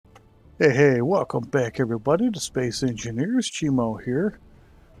Hey, welcome back everybody to Space Engineers. Chimo here.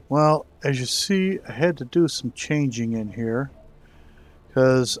 Well, as you see, I had to do some changing in here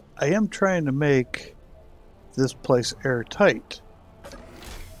because I am trying to make this place airtight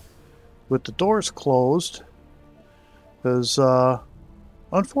with the doors closed because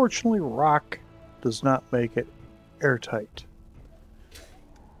unfortunately rock does not make it airtight.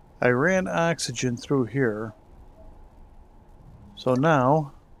 I ran oxygen through here, so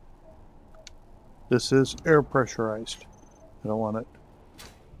now this is air pressurized. I don't want it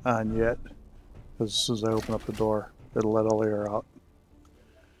on yet, because as soon as I open up the door, it'll let all the air out.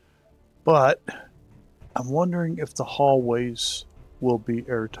 But I'm wondering if the hallways will be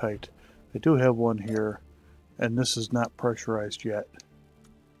airtight. I do have one here, and this is not pressurized yet,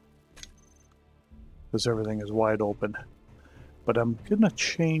 because everything is wide open. But I'm gonna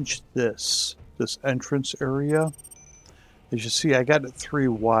change this entrance area. As you see, I got it 3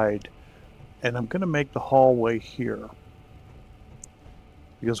 wide, and I'm gonna make the hallway here,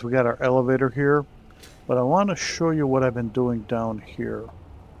 because we got our elevator here, but I want to show you what I've been doing down here.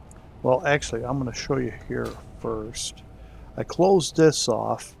 Well, actually, I'm going to show you here first. I closed this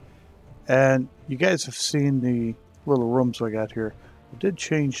off, and you guys have seen the little rooms I got here. I did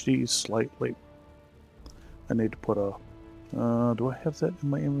change these slightly. I need to put a... do I have that in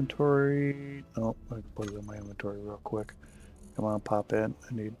my inventory? No, I can put it in my inventory real quick. Come on, pop in.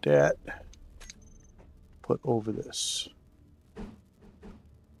 I need that. Put over this.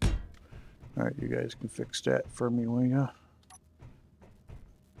 Alright, you guys can fix that for me, will ya?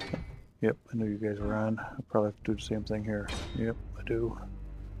 Yep, I knew you guys were on. I'll probably have to do the same thing here. Yep, I do.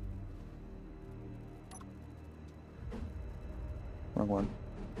 Wrong one.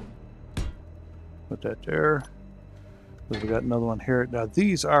 Put that there. We got another one here. Now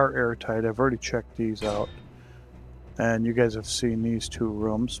these are airtight. I've already checked these out. And you guys have seen these 2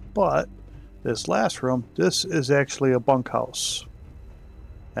 rooms. But this last room, this is actually a bunkhouse.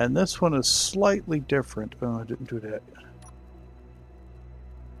 And this one is slightly different. Oh, I didn't do that.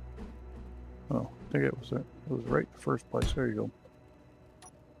 Oh, I think it was right in the first place. There you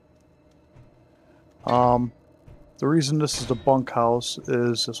go. The reason this is a bunkhouse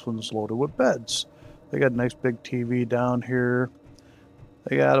is this one's loaded with beds. They got a nice big TV down here.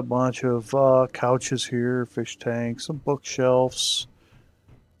 They got a bunch of couches here, fish tanks, some bookshelves,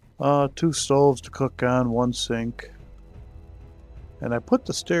 2 stoves to cook on, 1 sink. And I put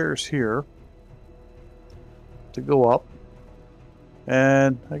the stairs here to go up.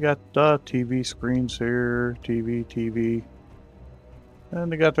 And I got TV screens here, TV.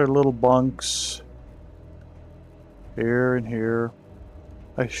 And they got their little bunks here and here.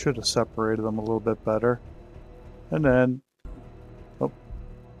 I should have separated them a little bit better. And then, oh,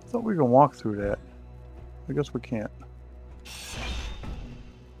 I thought we were going to walk through that. I guess we can't.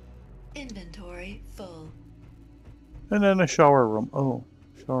 Inventory full. And then a shower room. Oh,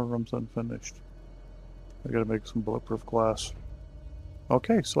 shower room's unfinished. I gotta make some bulletproof glass.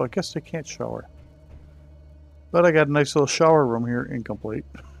 Okay, so I guess they can't shower. But I got a nice little shower room here, incomplete.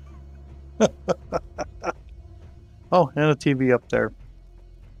 Oh, and a TV up there.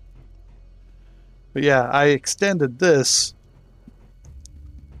 But yeah, I extended this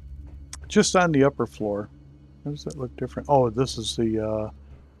just on the upper floor. How does that look different? Oh, this is the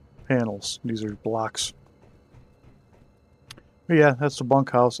panels. These are blocks. But yeah, that's the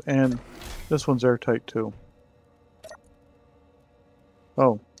bunkhouse, and this one's airtight too.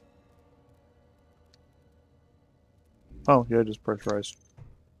 Oh. Oh, yeah, just pressurized.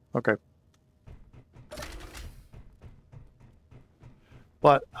 Okay.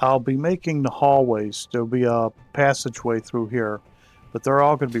 But I'll be making the hallways. There'll be a passageway through here, but they're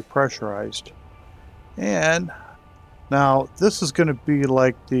all going to be pressurized. And now this is going to be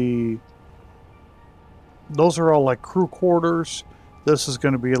like those are all like crew quarters. This is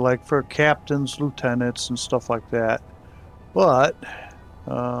going to be like for captains, lieutenants, and stuff like that. But,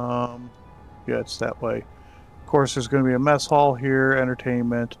 yeah, it's that way. Of course, there's going to be a mess hall here,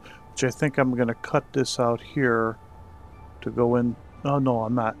 entertainment, which I think I'm going to cut this out here to go in. Oh, no,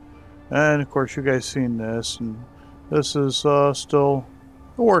 I'm not. And, of course, you guys seen this, and this is still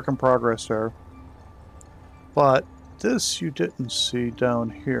a work in progress there. But this you didn't see down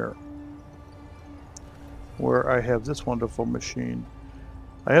here, where I have this wonderful machine.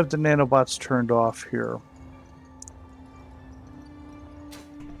 I have the nanobots turned off here.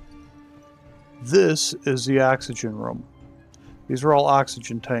 This is the oxygen room. These are all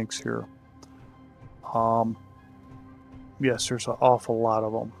oxygen tanks here. Yes, there's an awful lot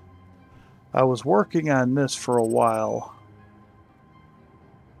of them. I was working on this for a while,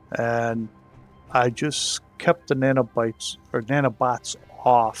 and I just kept the nanobots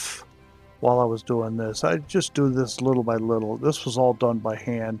off while I was doing this. I just do this little by little. This was all done by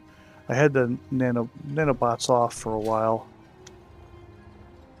hand. I had the nanobots off for a while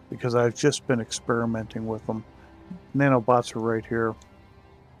because I've just been experimenting with them. Nanobots are right here.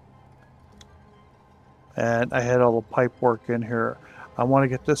 And I had all the pipe work in here. I want to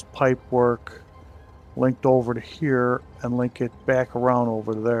get this pipe work linked over to here and link it back around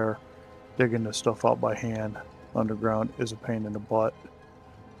over there. Digging this stuff out by hand underground is a pain in the butt.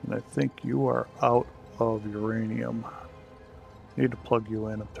 And I think you are out of uranium. Need to plug you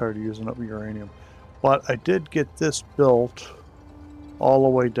in. I'm tired of using up uranium. But I did get this built all the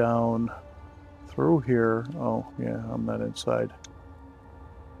way down through here. Oh, yeah, I'm not inside.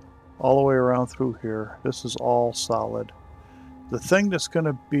 All the way around through here. This is all solid. The thing that's going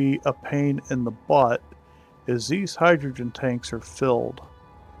to be a pain in the butt is these hydrogen tanks are filled.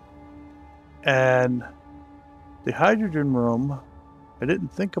 And the hydrogen room, I didn't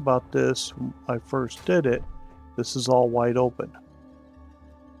think about this when I first did it. This is all wide open.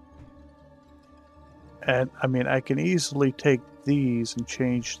 And I mean, I can easily take these and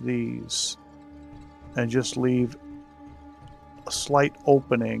change these and just leave a slight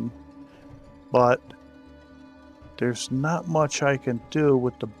opening, but there's not much I can do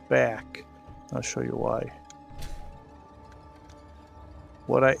with the back. I'll show you why.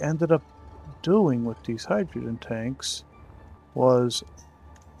 What I ended up doing with these hydrogen tanks was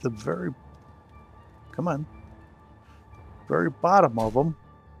the very bottom of them,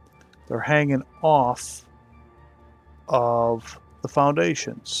 they're hanging off of the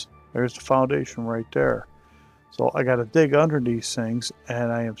foundations. There's the foundation right there. So I got to dig under these things,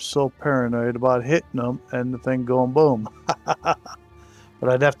 and I am so paranoid about hitting them and the thing going boom. But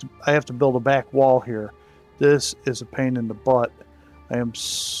I have to build a back wall here. This is a pain in the butt. I am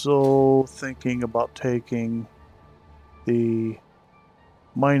so thinking about taking the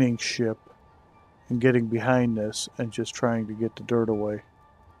mining ship and getting behind this and just trying to get the dirt away.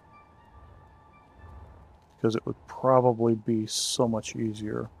 Because it would probably be so much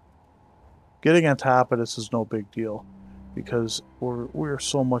easier. Getting on top of this is no big deal, because we're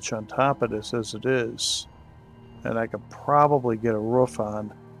so much on top of this as it is, and I could probably get a roof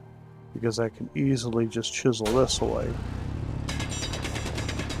on because I can easily just chisel this away.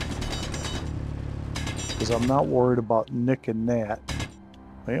 Because I'm not worried about nicking that.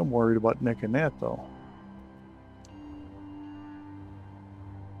 I am worried about nicking that though.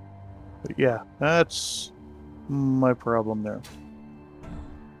 But yeah, that's my problem there.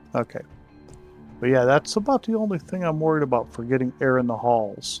 Okay. But yeah, that's about the only thing I'm worried about for getting air in the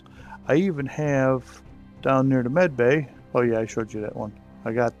halls. I even have down near the med bay. Oh yeah, I showed you that one.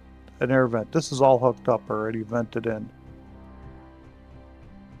 I got an air vent. This is all hooked up already, vented in.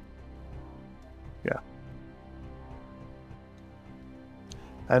 Yeah.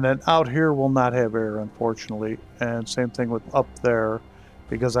 And then out here we'll not have air, unfortunately. And same thing with up there,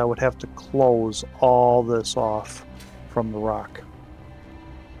 because I would have to close all this off from the rock.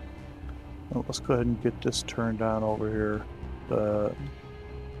 Well, let's go ahead and get this turned on over here.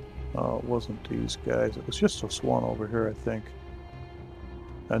 It wasn't these guys. It was just this one over here, I think.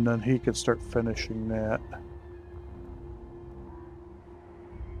 And then he could start finishing that.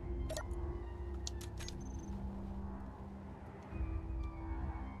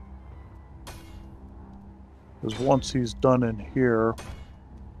 Because once he's done in here,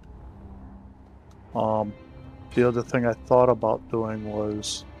 the other thing I thought about doing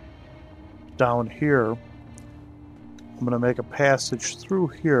was down here, I'm going to make a passage through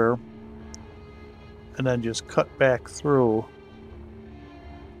here and then just cut back through,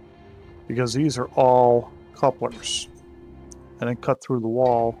 because these are all couplers, and then cut through the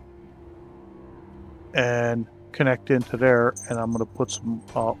wall and connect into there, and I'm going to put some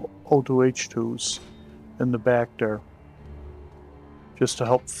O2H2s in the back there just to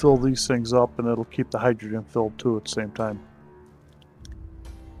help fill these things up, and it'll keep the hydrogen filled too at the same time.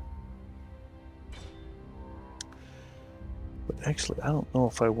 But actually, I don't know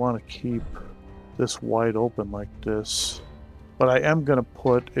if I want to keep this wide open like this. But I am going to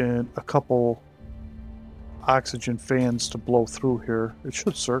put in a couple oxygen fans to blow through here. It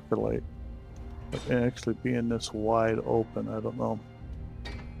should circulate. But actually being this wide open, I don't know.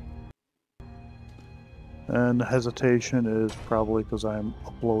 And the hesitation is probably because I'm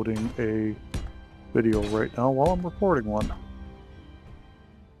uploading a video right now while I'm recording one.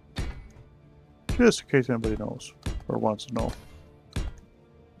 Just in case anybody knows or wants to know.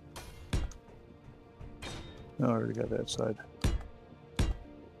 I already got that side.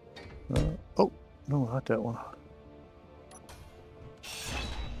 Oh, no, not that one.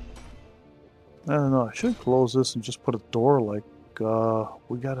 I don't know, I should close this and just put a door like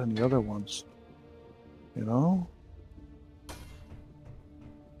we got on the other ones. You know?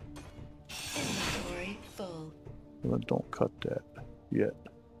 Inventory full. Well, don't cut that yet.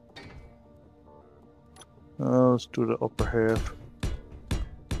 Let's do the upper half.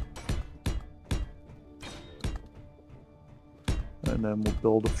 And then we'll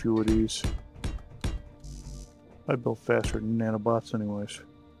build a few of these. I build faster than nanobots anyways.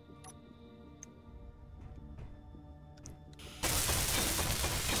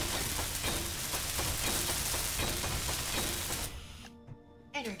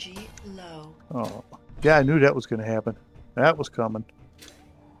 Energy low. Oh, yeah, I knew that was going to happen. That was coming.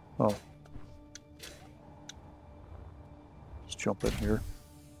 Oh. Let's jump in here.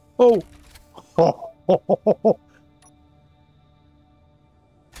 Oh! Oh!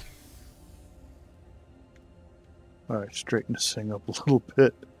 Alright, straighten this thing up a little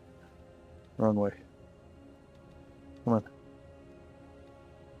bit. Wrong way. Come on.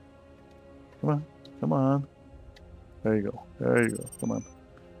 Come on. Come on. There you go. There you go. Come on.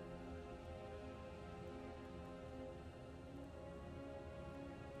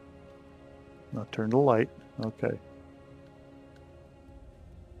 Now turn the light. Okay.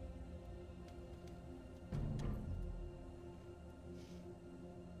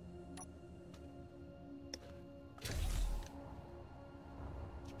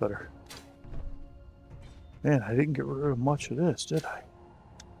 It's better. Man, I didn't get rid of much of this, did I?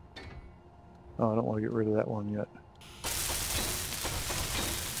 Oh, I don't want to get rid of that one yet.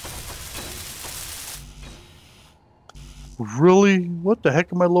 Really? What the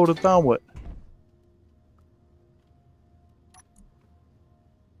heck am I loaded down with?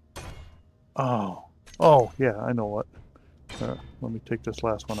 Oh. Oh, yeah, I know what. Let me take this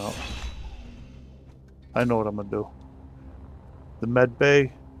last one out. I know what I'm going to do. The med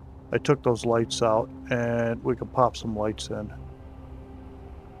bay, I took those lights out, and we can pop some lights in.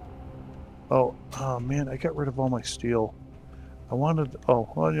 Oh, oh man, I got rid of all my steel. I wanted... Oh,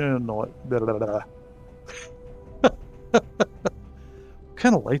 well, you know what. Blah, blah, blah. What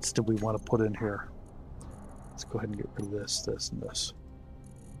kind of lights do we want to put in here? Let's go ahead and get rid of this, this, and this.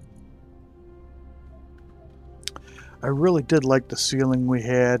 I really did like the ceiling we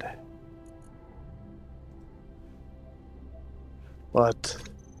had. But,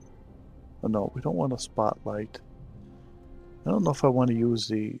 oh no, we don't want a spotlight. I don't know if I want to use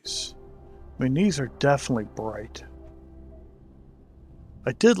these. I mean, these are definitely bright.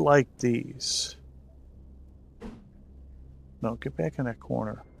 I did like these. No, get back in that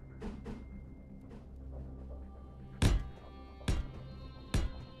corner.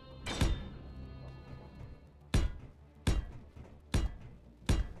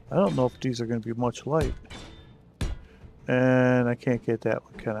 I don't know if these are going to be much light. And I can't get that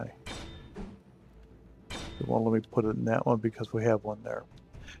one, can I? It won't let me put it in that one because we have one there.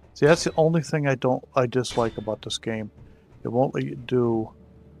 See, that's the only thing I dislike about this game. It won't let you do...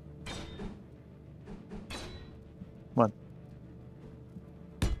 Come on.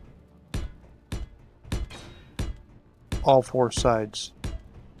 All four sides.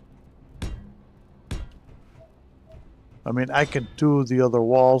 I mean, I could do the other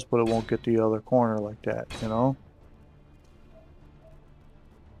walls, but it won't get the other corner like that, you know?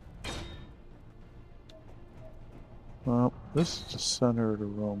 Well, this is the center of the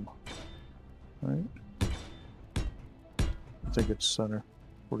room, right? I think it's center.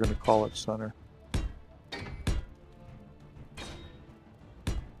 We're going to call it center.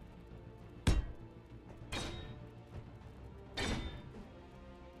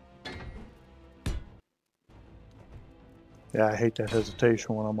 Yeah, I hate that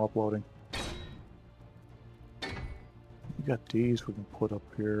hesitation when I'm uploading. We got these we can put up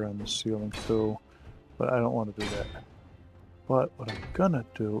here on the ceiling too, but I don't want to do that. But what I'm gonna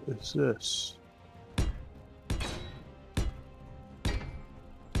do is this.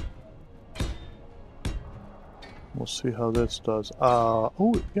 We'll see how this does.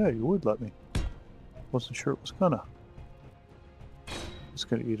 Oh yeah, you would let me. Wasn't sure it was gonna. It's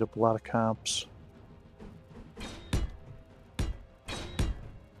gonna eat up a lot of comps.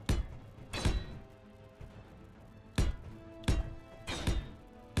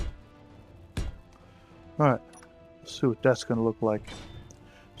 Alright, let's see what that's going to look like.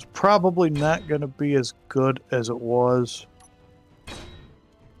 It's probably not going to be as good as it was.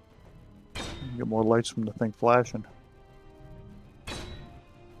 Get more lights from the thing flashing.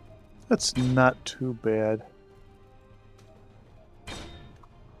 That's not too bad.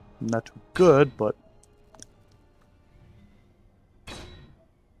 Not too good, but...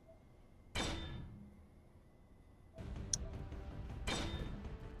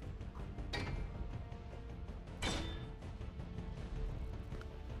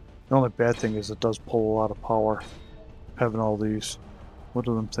 The only bad thing is it does pull a lot of power, having all these. What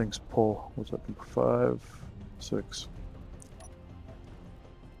do them things pull? Was that number 5, 6?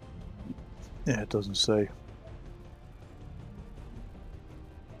 Yeah, it doesn't say.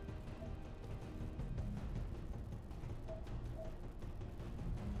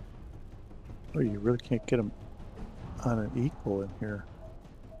 Oh, you really can't get them on an equal in here.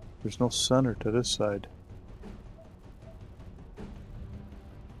 There's no center to this side.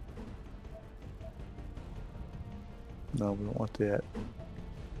 No, we don't want that.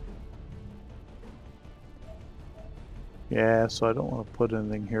 Yeah, so I don't want to put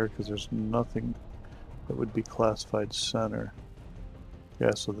anything here because there's nothing that would be classified center.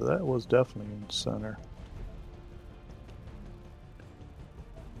 Yeah, so that was definitely in center.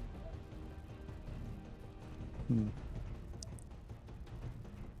 Hmm.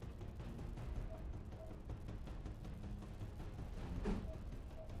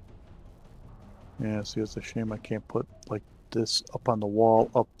 Yeah, see, it's a shame I can't put like this up on the wall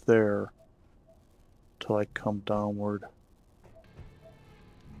up there till I come downward.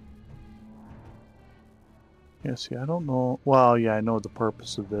 Yeah, see, I don't know. Well, yeah, I know the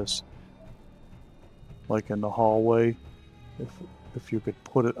purpose of this. Like in the hallway, if you could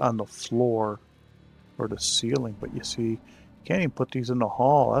put it on the floor or the ceiling, but you see, you can't even put these in the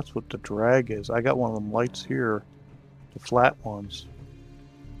hall. That's what the drag is. I got one of them lights here, the flat ones.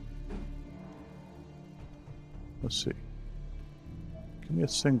 Let's see. Give me a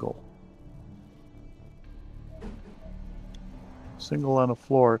single. Single on the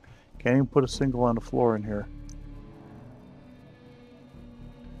floor. Can't even put a single on the floor in here.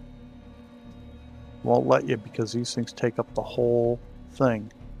 Won't let you because these things take up the whole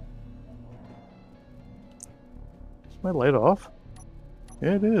thing. Is my light off?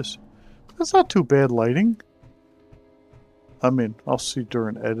 Yeah, it is. That's not too bad lighting. I mean, I'll see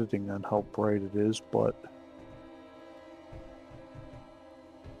during editing on how bright it is, but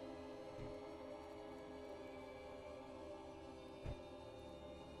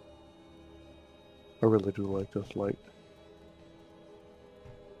I really do like this light.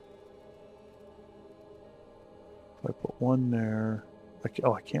 If I put one there,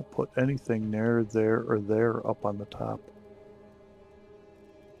 I can't put anything there, or there up on the top.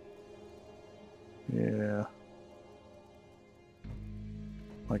 Yeah.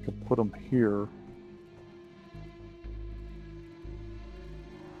 I can put them here.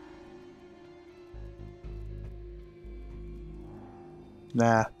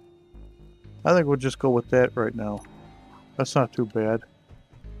 Nah. I think we'll just go with that right now. That's not too bad.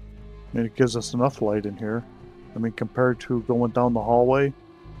 I mean, it gives us enough light in here. I mean, compared to going down the hallway,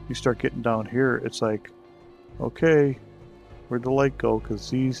 you start getting down here, it's like, okay, where'd the light go? Because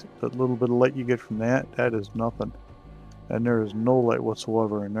that little bit of light you get from that is nothing. And there is no light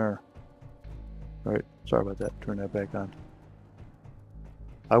whatsoever in there. Right, sorry about that, turn that back on.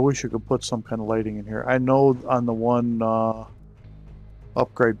 I wish you could put some kind of lighting in here. I know on the one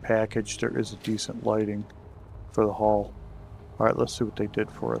upgrade package there is a decent lighting for the hall. Alright, let's see what they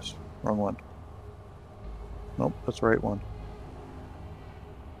did for us. Wrong one. Nope, that's the right one.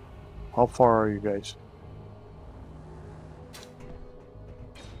 How far are you guys?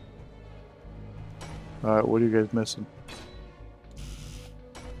 Alright, what are you guys missing?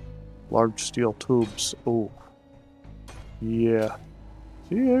 Large steel tubes. Oh. Yeah.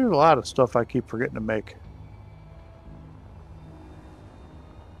 See, there's a lot of stuff I keep forgetting to make.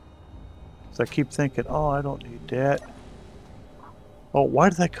 So I keep thinking, oh, I don't need that. Oh, why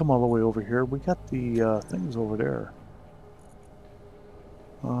did that come all the way over here? We got the things over there.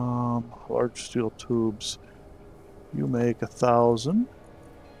 Large steel tubes. You make 1,000.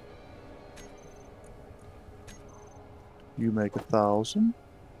 You make 1,000.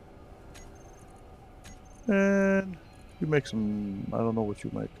 And you make some, I don't know what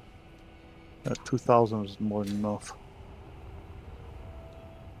you make. 2,000 is more than enough.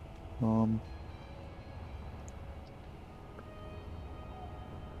 I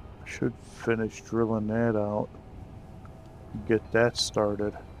should finish drilling that out. Get that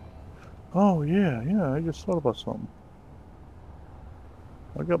started. Oh yeah, I just thought about something.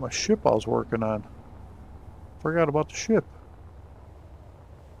 I got my ship I was working on. Forgot about the ship.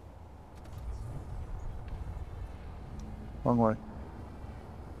 Wrong way.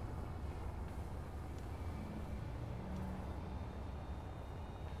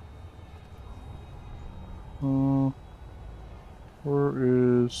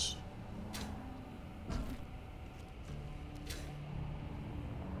 Where is...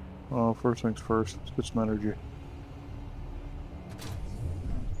 Oh, first things first. Let's get some energy.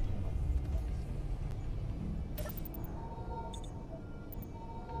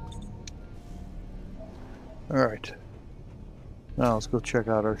 Alright. Now let's go check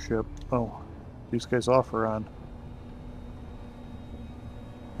out our ship. Oh, these guys off or on?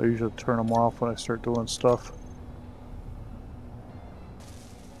 I usually turn them off when I start doing stuff.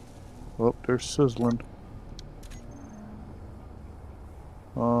 Oh, they're sizzling.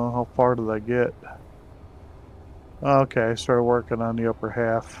 How far did I get? Okay, I started working on the upper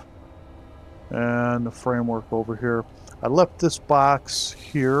half and the framework over here. I left this box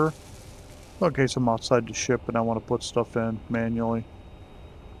here in case I'm outside the ship and I want to put stuff in manually.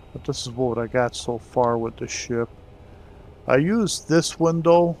 But this is what I got so far with the ship. I used this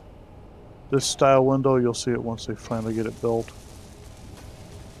window, this style window. You'll see it once they finally get it built.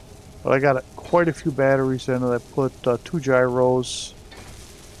 But I got quite a few batteries in it. I put 2 gyros.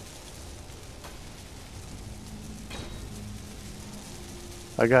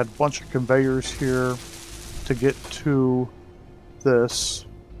 I got a bunch of conveyors here to get to this,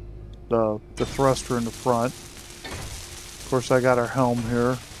 the thruster in the front. Of course, I got our helm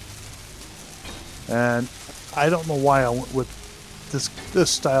here. And I don't know why I went with this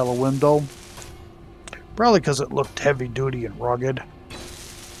style of window. Probably because it looked heavy duty and rugged.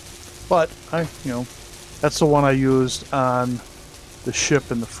 But that's the one I used on the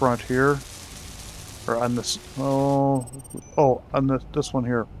ship in the front here. Or on this, on this one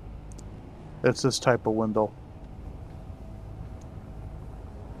here. It's this type of window.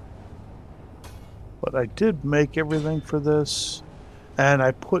 But I did make everything for this. And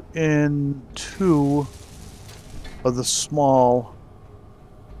I put in 2 of the small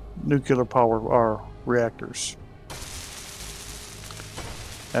nuclear power reactors.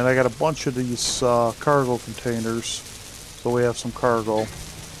 And I got a bunch of these cargo containers. So we have some cargo.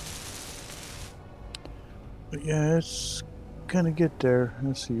 But yeah, it's gonna get there.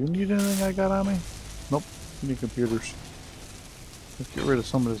 Let's see, you need anything I got on me? Nope, you need computers. Let's get rid of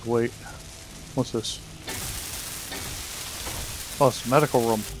some of this weight. What's this? Oh, it's a medical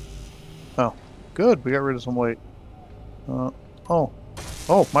room. Oh, good, we got rid of some weight. Oh,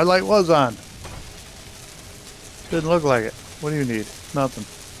 my light was on. Didn't look like it. What do you need? Nothing.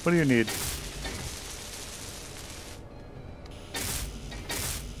 What do you need?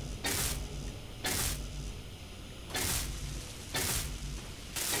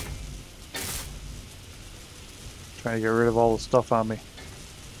 Trying to get rid of all the stuff on me.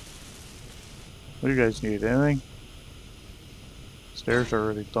 What do you guys need? Anything? Stairs are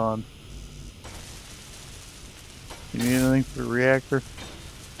already done. You need anything for the reactor?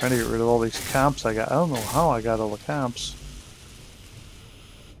 Trying to get rid of all these comps I got. I don't know how I got all the comps.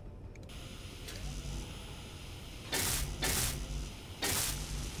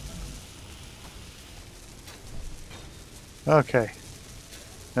 Okay.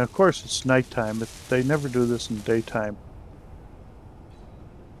 And of course it's nighttime. They never do this in daytime.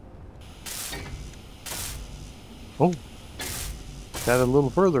 Oh, got it a little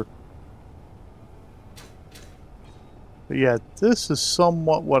further. But yeah, this is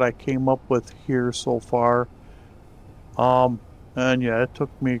somewhat what I came up with here so far. And yeah, it took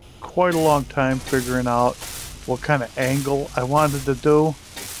me quite a long time figuring out what kind of angle I wanted to do.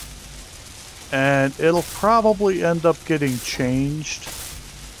 And it'll probably end up getting changed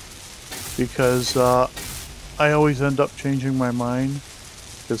because I always end up changing my mind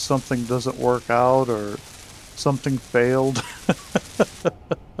because something doesn't work out or something failed.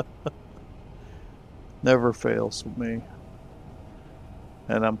 Never fails with me.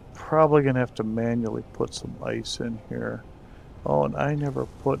 And I'm probably going to have to manually put some ice in here. Oh, and I never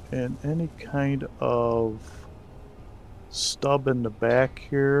put in any kind of stub in the back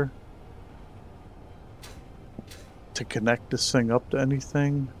here to connect this thing up to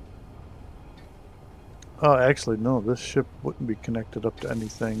anything. Oh, actually, no, this ship wouldn't be connected up to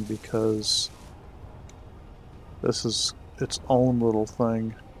anything because this is its own little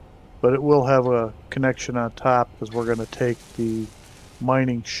thing. But it will have a connection on top because we're going to take the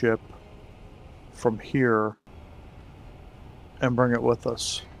mining ship from here and bring it with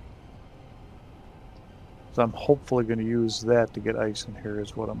us. So I'm hopefully going to use that to get ice in here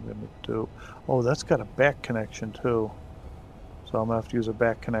is what I'm going to do. Oh, that's got a back connection too. So I'm going to have to use a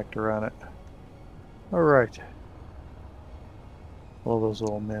back connector on it. Alright. All those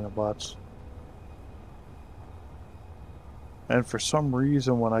little nanobots. And for some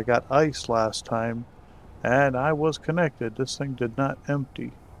reason when I got ice last time and I was connected, this thing did not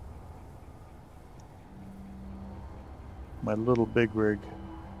empty. My little big rig.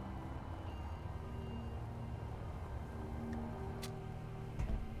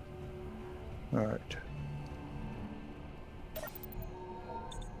 Alright.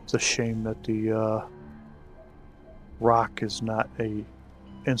 It's a shame that the rock is not a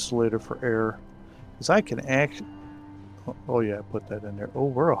insulator for air. Because I can actually... Oh yeah, I put that in there. Oh,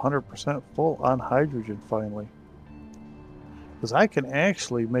 we're 100% full on hydrogen finally. Because I can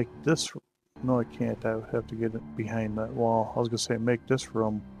actually make this... No, I can't. I would have to get it behind that wall. I was going to say make this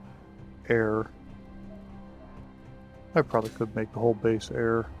room air. I probably could make the whole base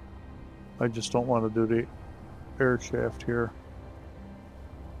air. I just don't want to do the air shaft here.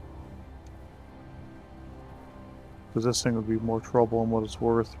 Because this thing would be more trouble than what it's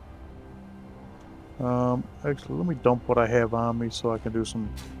worth. Actually, let me dump what I have on me so I can do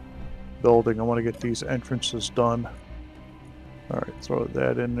some building. I want to get these entrances done. Alright, throw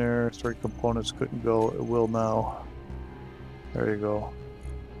that in there. 3 components couldn't go. It will now. There you go.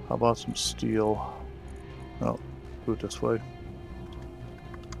 How about some steel? Oh, do it this way.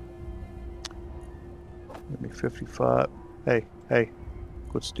 Give me 55. Hey, hey.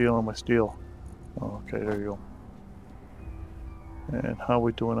 Quit stealing my steel. Oh, okay, there you go. And how are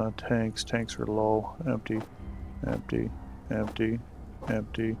we doing on tanks? Tanks are low. Empty. Empty. Empty.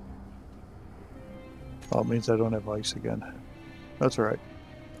 Empty. Oh, it means I don't have ice again. That's alright.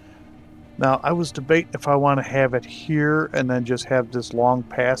 Now, I was debating if I want to have it here and then just have this long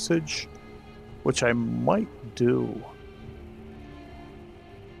passage, which I might do.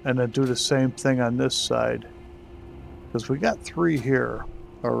 And then do the same thing on this side. Because we got 3 here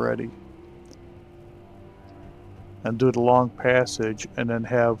already. And do the long passage and then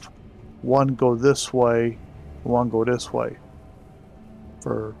have one go this way, one go this way.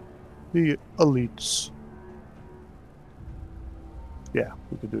 For the elites. Yeah,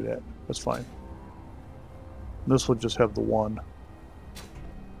 we could do that. That's fine. This will just have the one.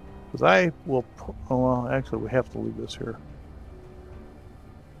 Because I will... Oh, well, actually, we have to leave this here.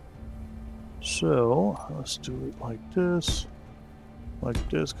 So, let's do it like this. Like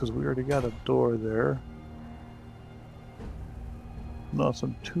this, because we already got a door there.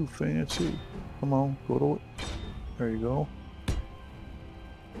 Nothing too fancy. Come on, go to it. There you go.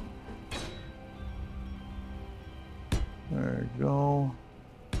 There you go.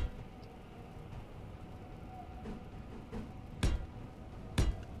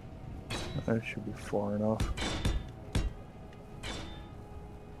 That should be far enough.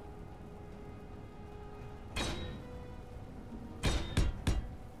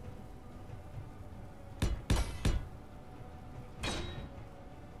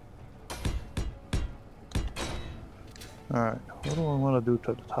 Alright, what do I want to do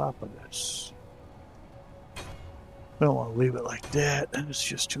to the top of this? I don't want to leave it like that, and it's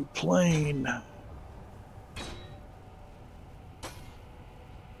just too plain.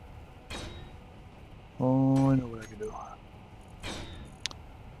 Oh, I know what I can do.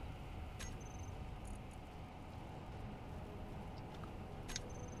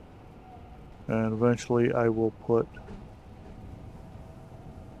 And eventually I will put...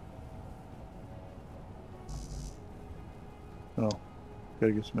 Oh,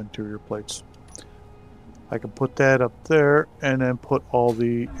 gotta get some interior plates. I can put that up there and then put all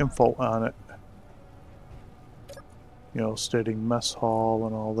the info on it. You know, stating mess hall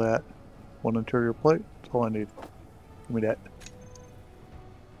and all that. 1 interior plate, that's all I need. Give me that.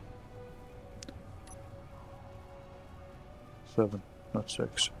 Seven, not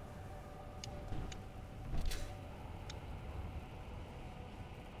 6.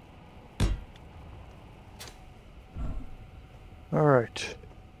 Alright,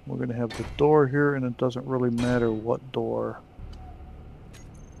 we're going to have the door here, and it doesn't really matter what door.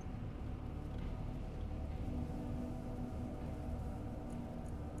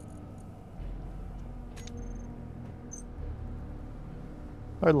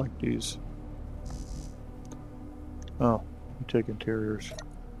 I like these. Oh, you take interiors.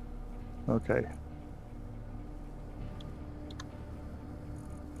 Okay.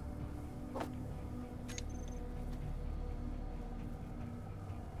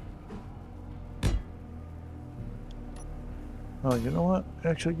 Oh, you know what?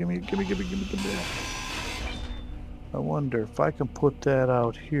 Actually, give me. I wonder if I can put that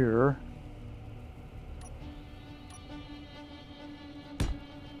out here.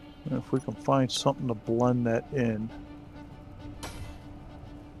 And if we can find something to blend that in.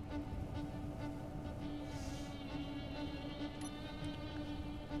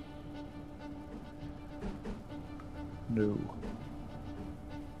 No.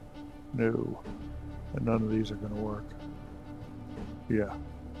 No. And none of these are going to work. Yeah.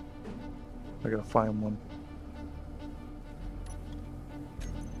 I gotta find one.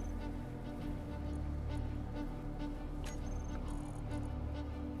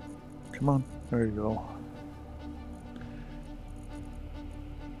 Come on. There you go.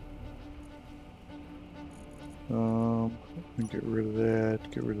 Let me get rid of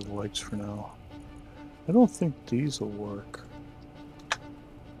that. Get rid of the lights for now. I don't think these will work.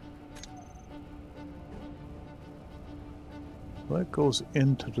 That goes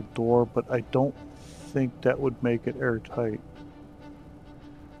into the door, but I don't think that would make it airtight.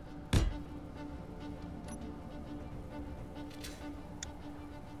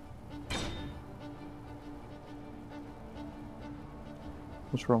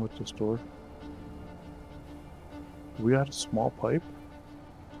 What's wrong with this door? We got a small pipe?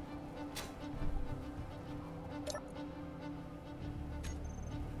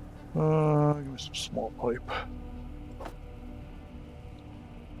 Give me some small pipe.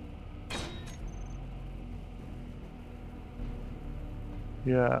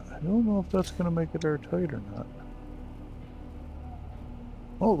 Yeah, I don't know if that's going to make it airtight or not.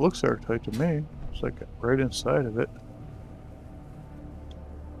 Oh, it looks airtight to me. It's like right inside of it.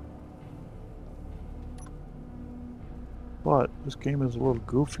 But this game is a little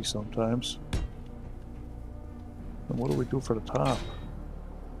goofy sometimes. And what do we do for the top?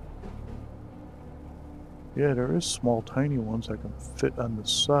 Yeah, there is small tiny ones that can fit on the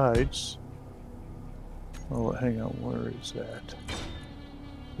sides. Oh, hang on, where is that?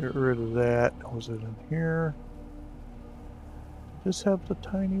 Get rid of that. Was it in here? Did this have the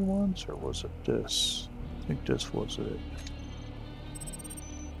tiny ones, or was it this? I think this was it.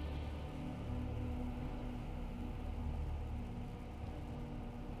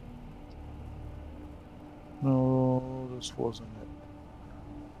 No, this wasn't it.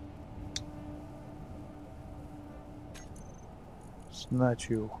 It's not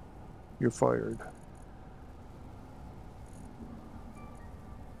you. You're fired.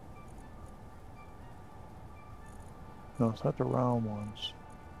 No, it's not the round ones.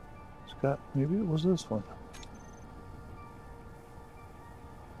 It's got, maybe it was this one.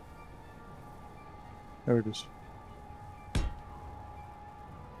 There it is.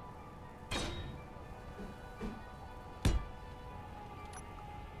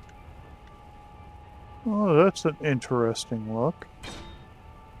 Oh, that's an interesting look.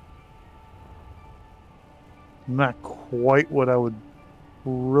 Not quite what I would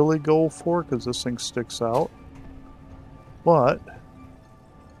really go for, because this thing sticks out. But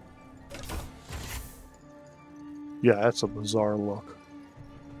yeah, that's a bizarre look.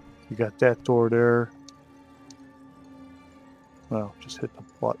 You got that door there. Well, just hit the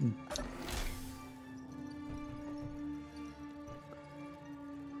button.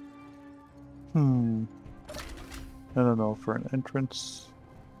 I don't know, for an entrance.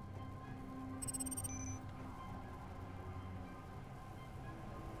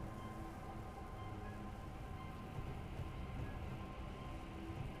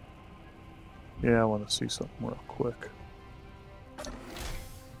 Yeah, I want to see something real quick.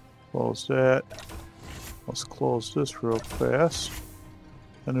 Close that. Let's close this real fast.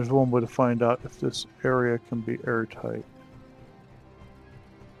 And there's one way to find out if this area can be airtight.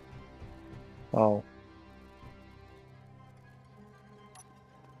 Oh.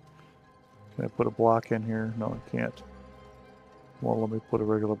 Can I put a block in here? No, I can't. Well, let me put a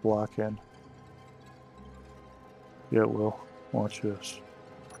regular block in. Yeah, it will. Watch this.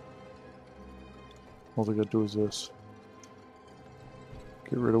 All I gotta do is this.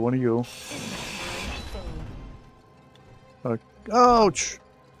 Get rid of one of you. Ouch!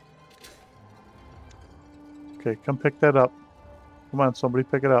 Okay, come pick that up. Come on, somebody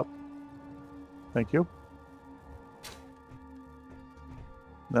pick it up. Thank you.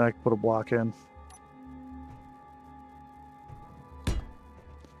 Then I can put a block in.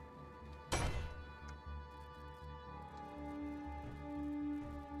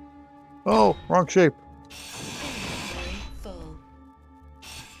 Oh, wrong shape. Inventory full.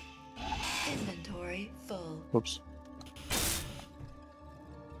 Inventory full. Whoops.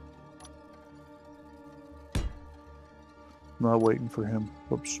 Not waiting for him.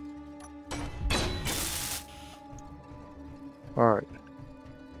 Whoops. Alright.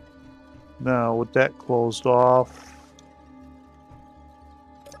 Now, with that closed off...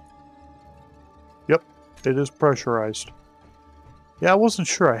 Yep, it is pressurized. Yeah, I wasn't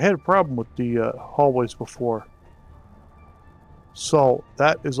sure. I had a problem with the hallways before. So,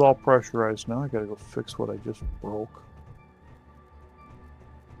 that is all pressurized. Now I gotta go fix what I just broke.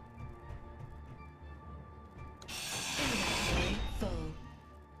 Inventory full.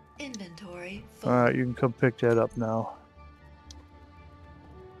 Inventory full. Alright, you can come pick that up now.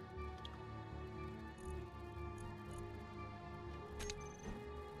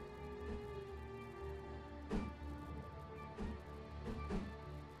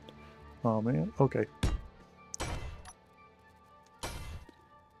 Oh man, okay.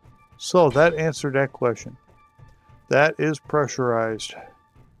 So that answered that question. That is pressurized.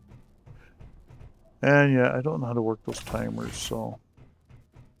 And yeah, I don't know how to work those timers, so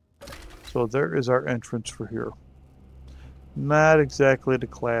there is our entrance for here. Not exactly the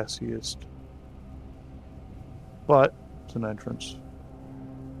classiest, but it's an entrance.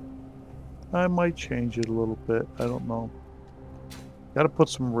 I might change it a little bit. I don't know. Got to put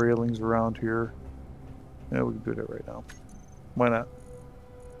some railings around here. Yeah, we can do that right now. Why not?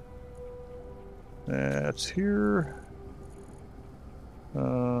 That's here.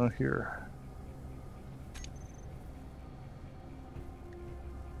 Here.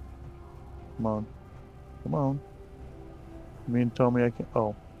 Come on. Come on. You mean tell me I can't?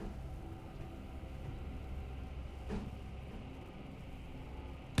 Oh.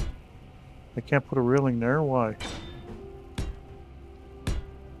 I can't put a railing there? Why?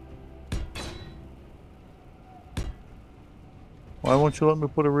 Why won't you let me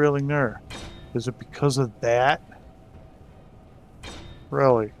put a railing there? Is it because of that?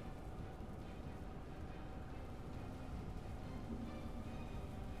 Really?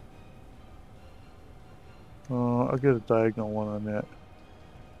 I'll get a diagonal one on that.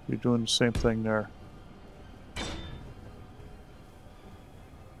 You're doing the same thing there.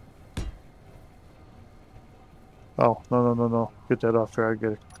 Oh, no. Get that off there.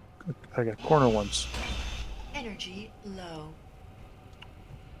 I got corner ones. Energy low.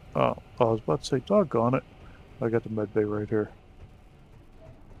 Oh, I was about to say, doggone it. I got the med bay right here.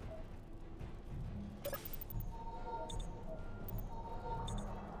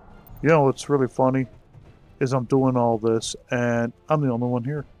 You know what's really funny is I'm doing all this and I'm the only one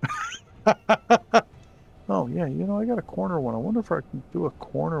here. Oh yeah, you know, I got a corner one. I wonder if I can do a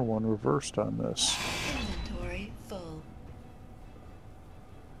corner one reversed on this. Inventory full.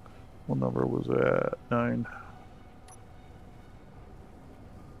 What number was that? 9.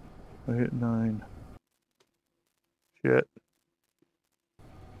 I hit 9. Shit.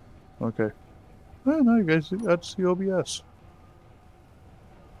 Okay. Oh, no, you guys, that's the OBS.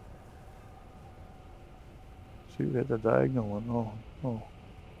 See, you had the diagonal one. Oh.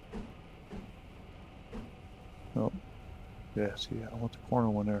 No. Yeah, see, I want the corner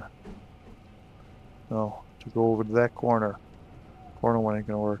one there. No, to go over to that corner. Corner one ain't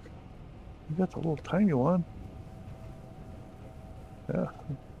gonna work. You got the little tiny one. Yeah.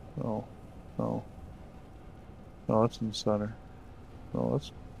 No. No, it's in the center. No,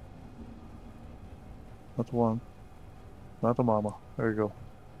 that's not the one. Not the mama. There you go.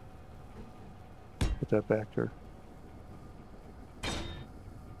 Put that back there.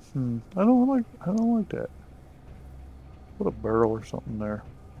 I don't like that. Put a barrel or something there.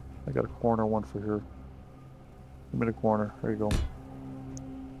 I got a corner one for here. Give me the corner. There you go.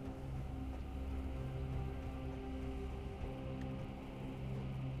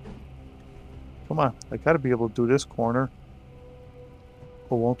 Come on. I gotta be able to do this corner.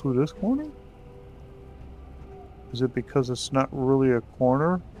 Oh, won't do this corner? Is it because it's not really a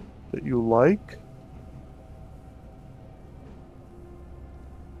corner that you like?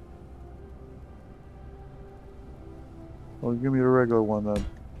 Well, give me the regular one then.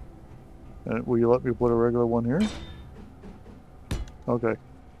 And will you let me put a regular one here? Okay.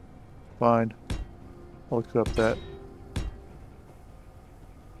 Fine. I'll accept that.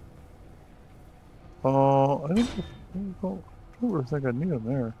 Oh, I don't really think I need them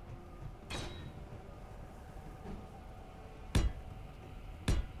there.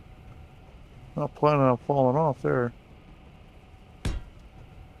 Not planning on falling off there.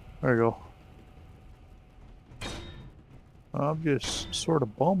 There you go. I'm just sort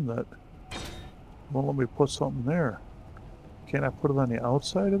of bummed that won't let me put something there. Can't I put it on the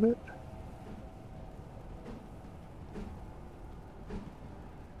outside of it?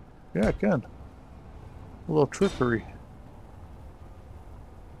 Yeah, I can. A little trickery.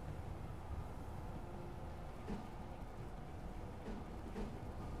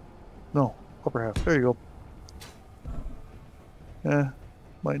 No, upper half. There you go.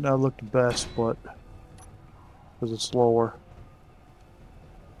 Might not look the best, but because it's lower.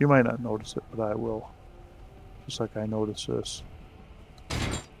 You might not notice it, but I will. Just like I notice this.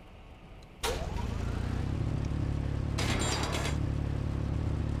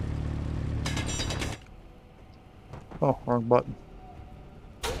 Oh, wrong button.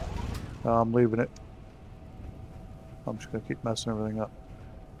 I'm leaving it. I'm just going to keep messing everything up.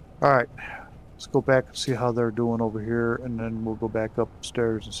 Alright, let's go back and see how they're doing over here, and then we'll go back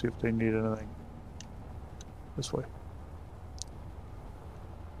upstairs and see if they need anything. This way.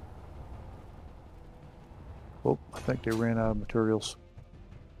 Oh, I think they ran out of materials.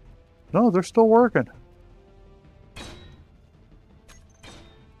 No, they're still working.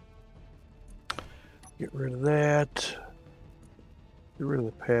 Get rid of that. Get rid of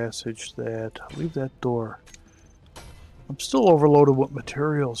the passage. Leave that door. I'm still overloaded with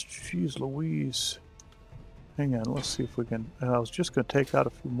materials. Jeez Louise. Hang on, let's see if we can... I was just going to take out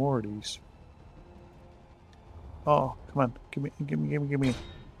a few more of these. Oh, come on. Give me.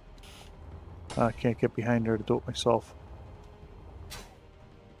 I can't get behind there to do it myself.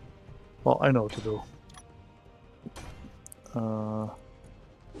 Well, I know what to do.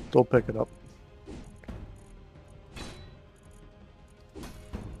 Don't pick it up.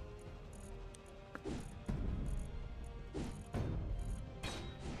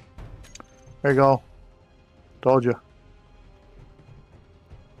 There you go. Told you.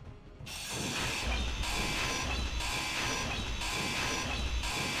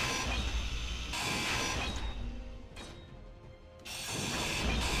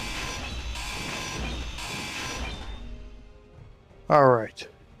 All right.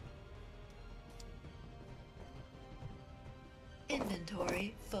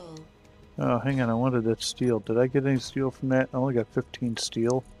 Inventory full. Oh, hang on. I wanted that steel. Did I get any steel from that? I only got 15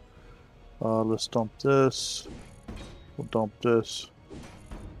 steel. Let's dump this. We'll dump this.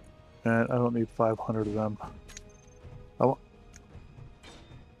 And I don't need 500 of them. Well,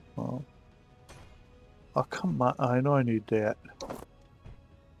 oh, come on. I know I need that. I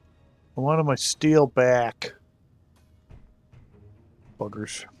wanted my steel back.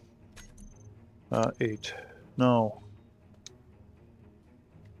 Buggers. 8. No.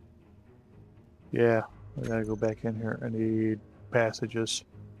 Yeah, I gotta go back in here. I need passages.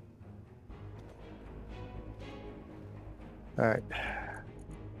 Alright.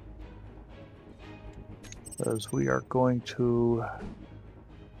 Because we are going to...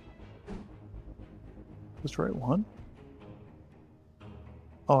 This right one?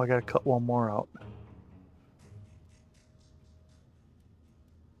 Oh, I gotta cut one more out.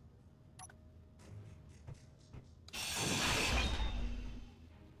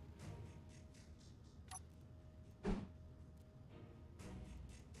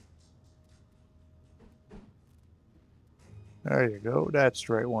 There you go. That's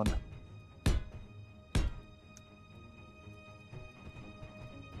the right one.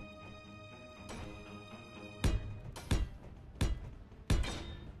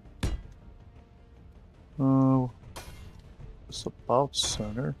 Oh, it's about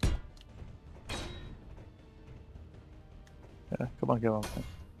center. Yeah, come on, get on.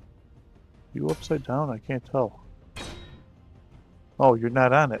 You upside down? I can't tell. Oh, you're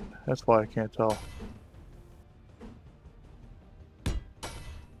not on it. That's why I can't tell.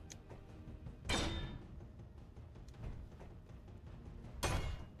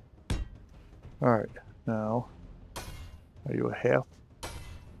 Alright, now, are you a half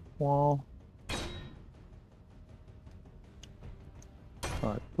wall?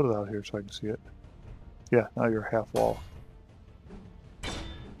 Alright, put it out here so I can see it. Yeah, now you're half wall.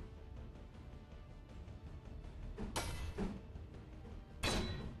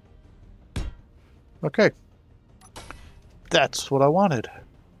 Okay. That's what I wanted.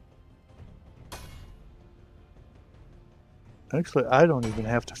 Actually, I don't even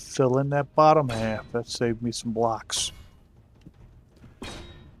have to fill in that bottom half. That saved me some blocks.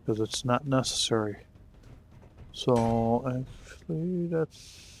 Because it's not necessary. So, actually,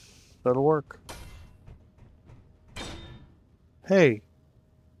 that'll work. Hey.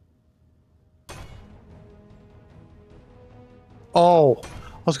 Oh,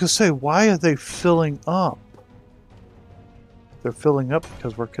 I was going to say, why are they filling up? They're filling up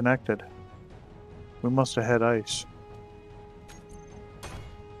because we're connected. We must have had ice.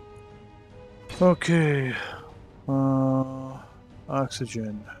 Okay.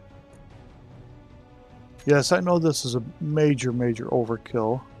 Oxygen. Yes, I know this is a major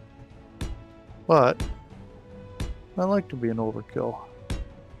overkill. But I like to be an overkill.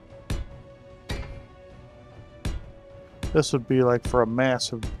 This would be like for a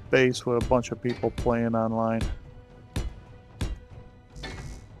massive base with a bunch of people playing online.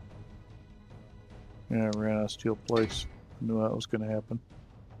 Yeah, I ran out of steel plates. I knew that was going to happen.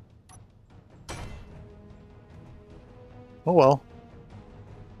 Oh well.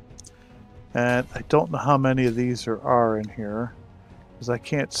 And I don't know how many of these there are in here, because I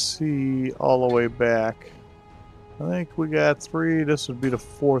can't see all the way back. I think we got 3. This would be the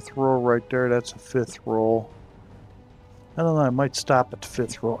 4th row right there. That's a 5th row. I don't know, I might stop at the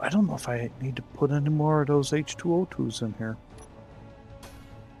 5th row. I don't know if I need to put any more of those H2O2s in here.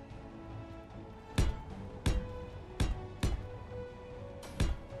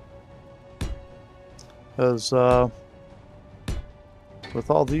 Because, with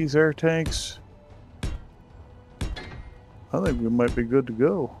all these air tanks, I think we might be good to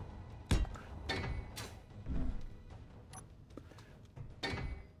go.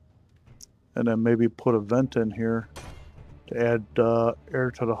 And then maybe put a vent in here to add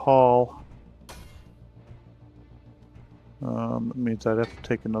air to the hull. It means I'd have to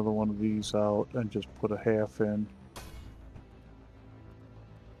take another one of these out and just put a half in.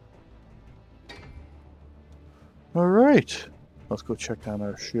 Alright, let's go check on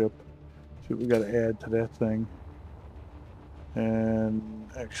our ship. See what we gotta add to that thing. And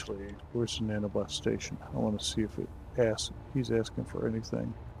actually, where's the nanobot station? I want to see if he's asking for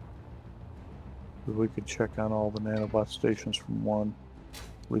anything. If we could check on all the nanobot stations from one.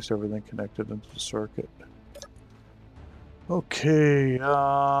 At least everything connected into the circuit. Okay,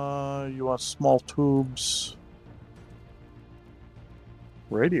 you want small tubes.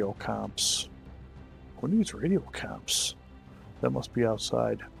 Radio comps. Who needs radio comps? That must be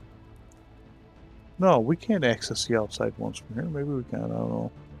outside. No, we can't access the outside ones from here. Maybe we can, I don't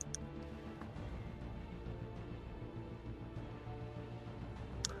know.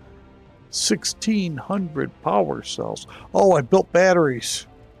 $1,600 power cells. Oh, I built batteries.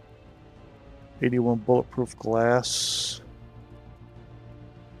 81 bulletproof glass.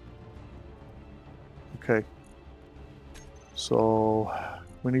 Okay. So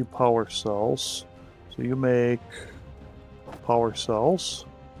we need power cells. So you make power cells.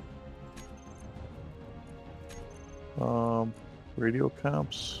 Radio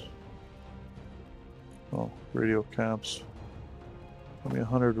comps. Oh, radio comps. Give me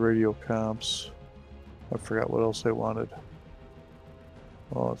 100 radio comps. I forgot what else they wanted.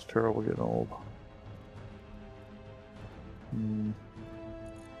 Oh, it's terrible getting old.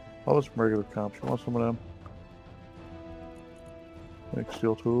 Oh, it's regular comps. You want some of them? Make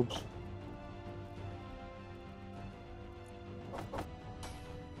steel tubes.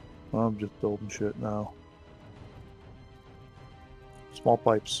 I'm just building shit now. Small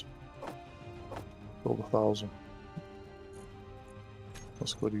pipes. Build 1,000.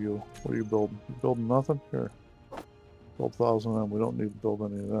 Let's go to you. What are you building? You building nothing? Here. Build 1,000 of them. We don't need to build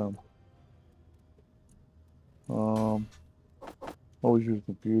any of them. Always use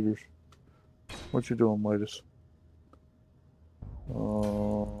computers. What you doing, Midas?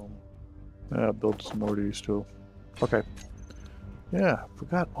 Yeah, build some more of these too. Okay. Yeah,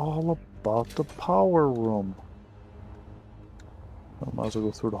 forgot all about the power room. I might as well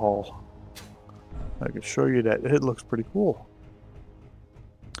go through the hall. I can show you that. It looks pretty cool.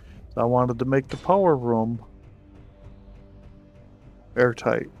 So I wanted to make the power room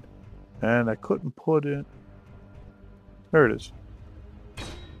airtight. And I couldn't put in... There it is.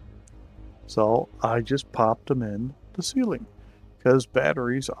 So I just popped them in the ceiling. Because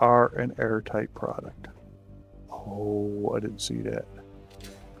batteries are an airtight product. Oh, I didn't see that.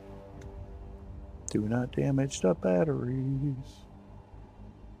 Do not damage the batteries.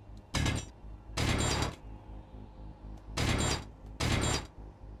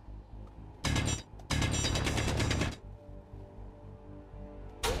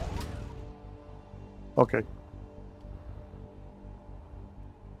 Okay.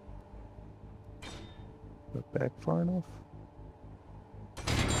 Got back far enough?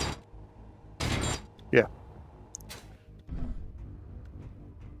 Yeah.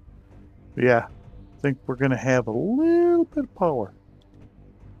 Yeah. I think we're going to have a little bit of power.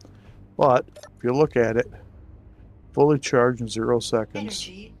 But, if you look at it, fully charged in 0 seconds.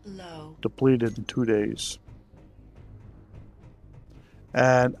 Energy low. Depleted in 2 days.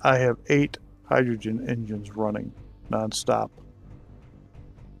 And I have 8 hydrogen engines running non-stop.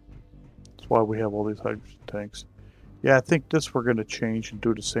 That's why we have all these hydrogen tanks. Yeah, I think this we're going to change and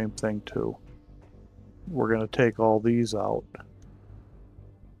do the same thing too. We're going to take all these out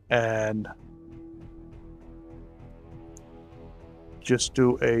and just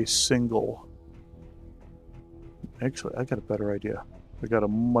do a single. Actually, I got a better idea. I got a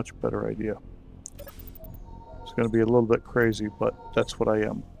much better idea. It's going to be a little bit crazy, but that's what I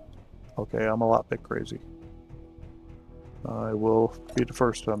am. Okay, I'm a lot bit crazy. I will be the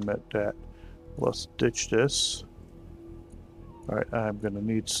first to admit that. Let's ditch this. Alright, I'm going to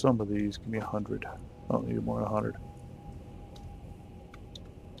need some of these. Give me 100. I don't need more than 100.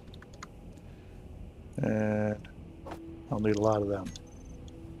 And I'll need a lot of them.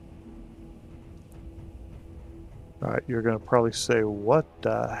 Alright, you're going to probably say, what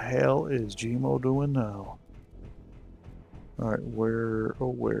the hell is Gmo doing now? Alright, where? Oh,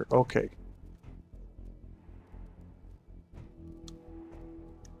 where? Okay.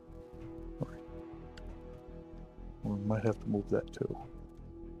 Alright. We might have to move that too.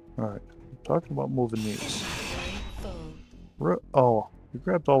 Alright, I'm talking about moving these. Oh, you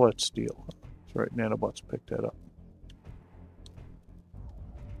grabbed all that steel. That's right, nanobots picked that up.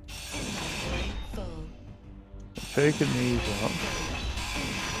 Taking these out.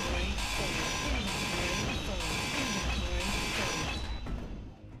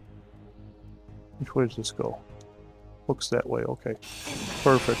 Which way does this go? Looks that way, okay.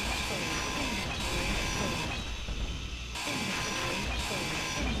 Perfect.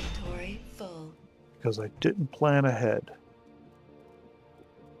 Inventory full. Because I didn't plan ahead.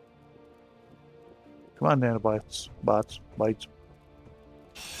 Come on, nanobots, bites.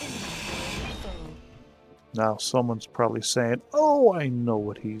 Now someone's probably saying, oh, I know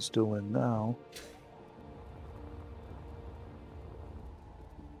what he's doing now.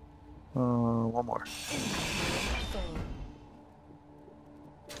 One more.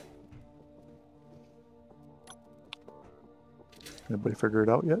 Anybody figure it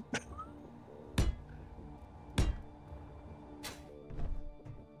out yet?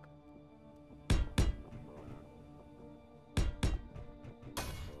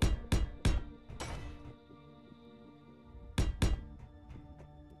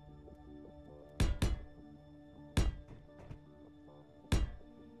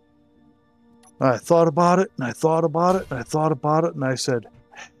 I thought about it, and I thought about it, and I thought about it, and I said,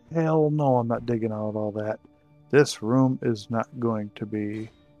 hell no, I'm not digging out all that. This room is not going to be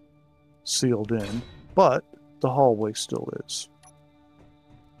sealed in, but the hallway still is.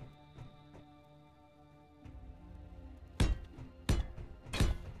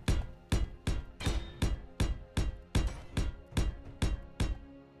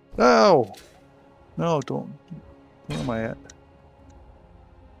 Oh! No, don't. Where am I at?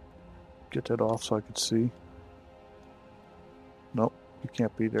 Get that off so I could see. Nope, you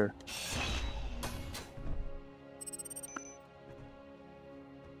can't be there.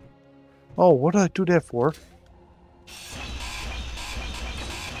 Oh, what did I do that for?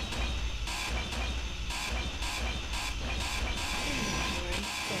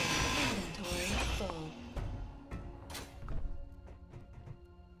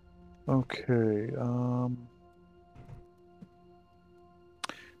 Okay,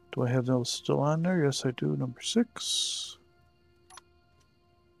 do I have those still on there? Yes, I do. Number 6.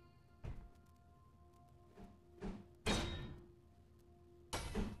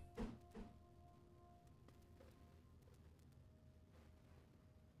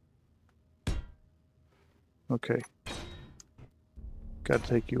 Okay. Gotta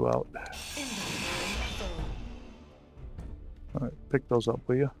take you out. Alright, pick those up,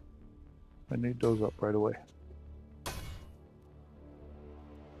 will you? I need those up right away.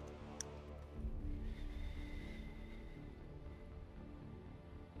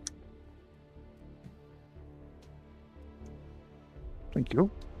 Thank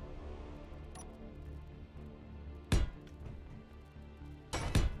you.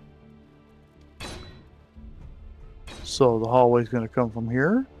 So the hallway is going to come from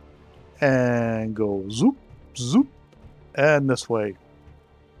here and go zoop, zoop, and this way.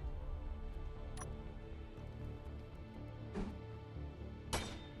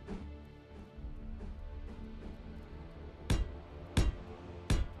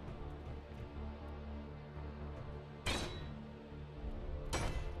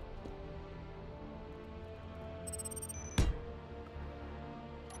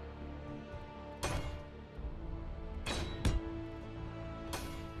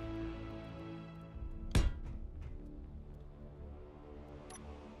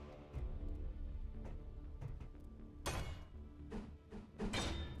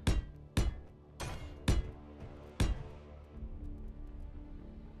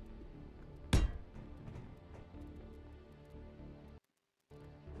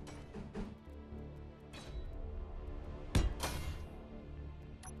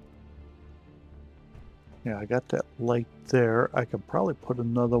 Yeah, I got that light there. I could probably put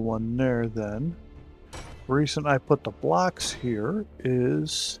another one there then. The reason I put the blocks here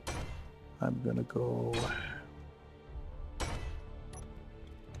is I'm gonna go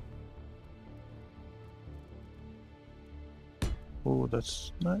oh,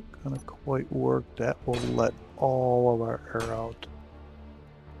 that's not gonna quite work. That will let all of our air out.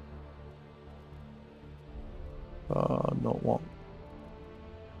 No it won't.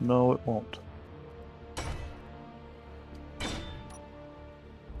 No it won't.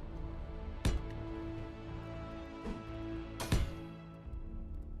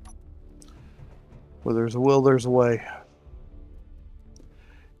 Where there's a will, there's a way.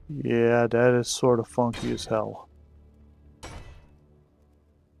 Yeah, that is sort of funky as hell.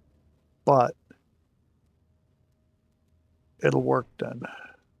 But it'll work then.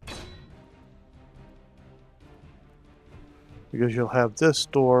 Because you'll have this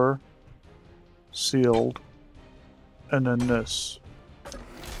door sealed and then this.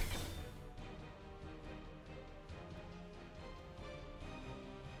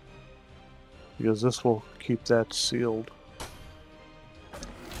 Because this will keep that sealed.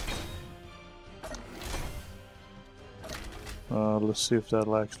 Let's see if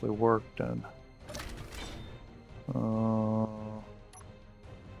that'll actually work then.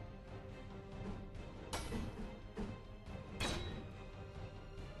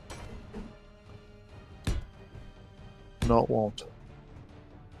 No, it won't.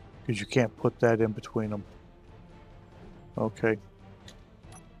 Because you can't put that in between them. Okay.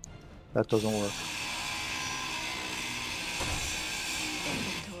 That doesn't work.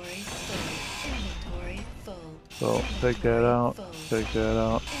 Inventory full. Inventory full. So take that out. Take that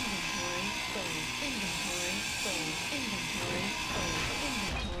out. Inventory full. Inventory full. Inventory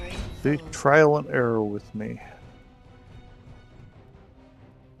full. Inventory See, full. trial and error with me.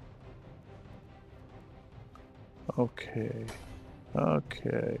 Okay.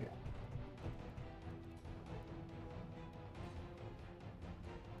 Okay.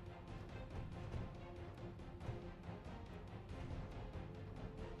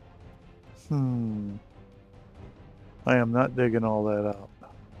 I am not digging all that out.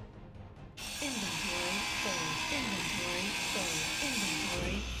 Inventory full. Inventory full.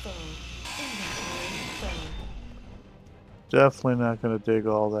 Inventory full. Inventory full. Definitely not going to dig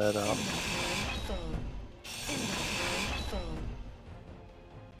all that out. Inventory full. Inventory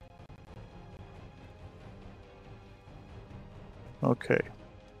full. Okay.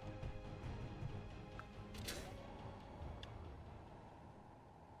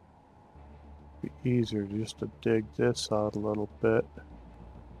 Be easier just to dig this out a little bit.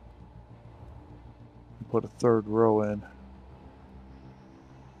 And put a third row in.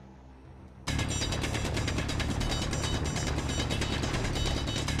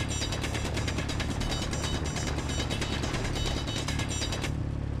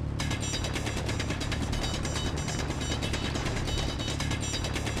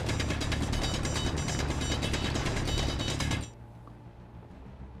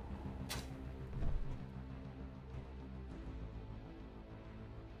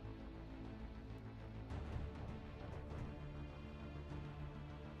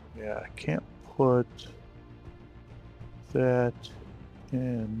 Yeah, I can't put that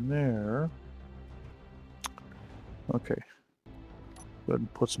in there. Okay. Go ahead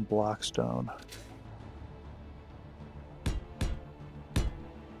and put some blocks down.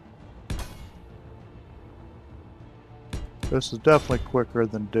 This is definitely quicker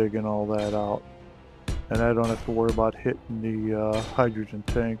than digging all that out. And I don't have to worry about hitting the hydrogen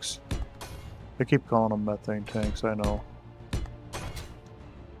tanks. I keep calling them methane tanks, I know.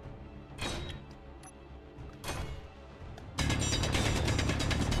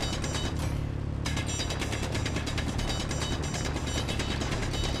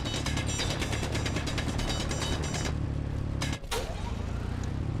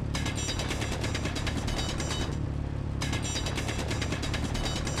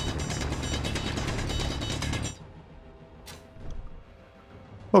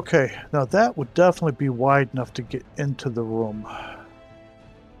 Okay, now that would definitely be wide enough to get into the room.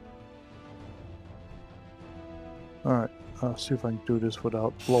 Alright, I'll see if I can do this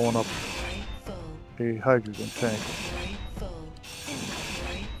without blowing up Inventory full. a hydrogen tank. Inventory full.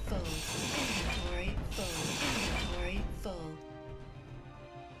 Inventory full. Inventory full. Inventory full.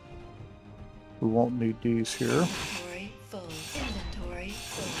 We won't need these here. Inventory full. Inventory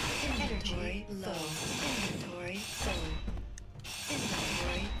full. Inventory low. Inventory full.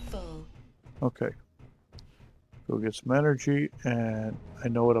 Inventory full. Okay. Go get some energy, and I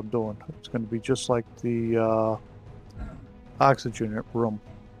know what I'm doing. It's going to be just like the oxygen room.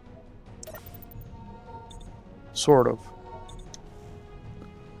 Sort of.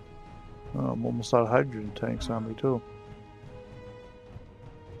 I'm almost out of hydrogen tanks on me, too.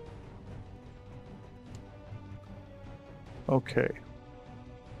 Okay.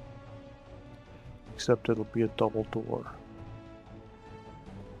 Except it'll be a double door.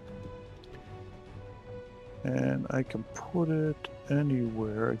 And I can put it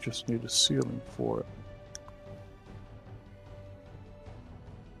anywhere, I just need a ceiling for it.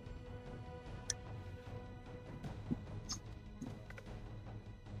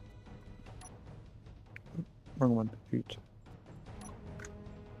 Wrong one, eat.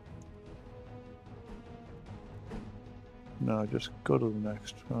 No, just go to the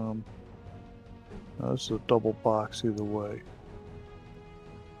next. No, this is a double box either way.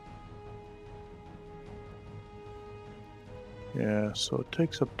 Yeah, so it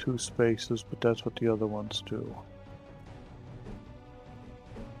takes up 2 spaces, but that's what the other ones do.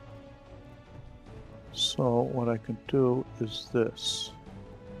 So what I can do is this.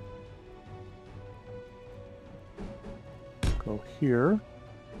 Go here.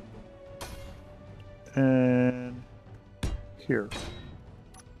 And here.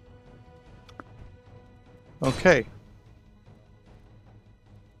 Okay.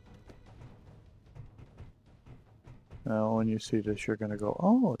 Now when you see this, you're going to go,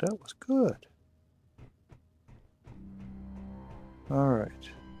 oh, that was good. Alright.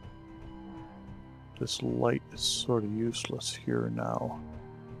 This light is sort of useless here now.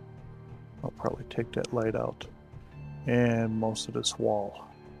 I'll probably take that light out. And most of this wall.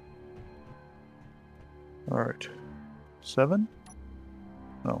 Alright. 7?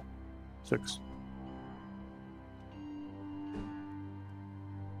 No. 6.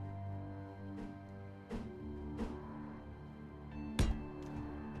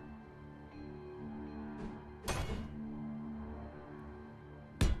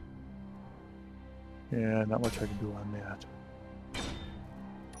 Yeah, not much I can do on that.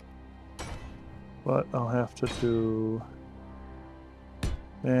 But I'll have to do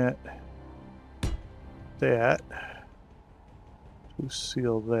that, that, to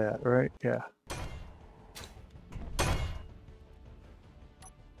seal that, right? Yeah.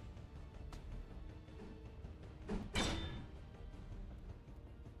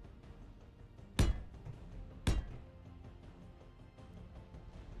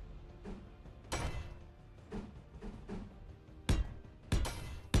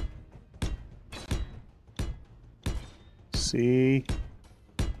 See?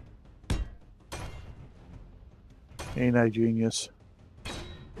 Ain't I genius?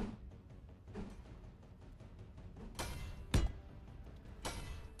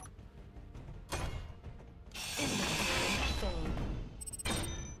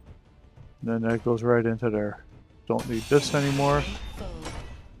 Then that goes right into there. Don't need this anymore.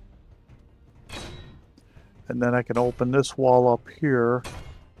 And then I can open this wall up here.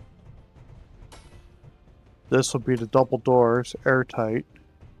 This will be the double doors, airtight.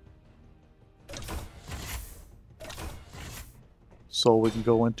 So we can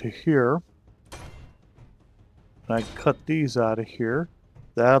go into here. And I can cut these out of here.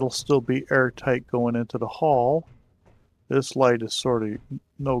 That'll still be airtight going into the hall. This light is sort of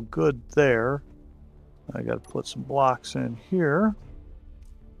no good there. I got to put some blocks in here.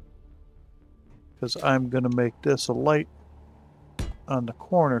 Because I'm going to make this a light on the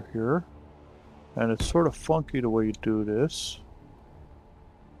corner here. And it's sort of funky the way you do this.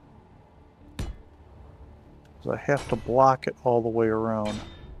 Because I have to block it all the way around.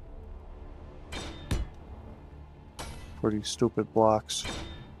 For these stupid blocks.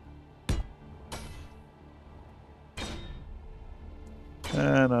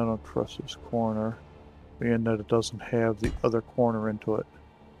 And I don't trust this corner, being that it doesn't have the other corner into it.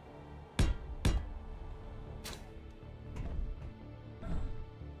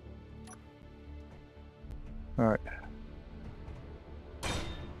 Alright.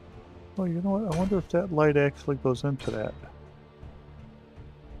 Oh, you know what? I wonder if that light actually goes into that.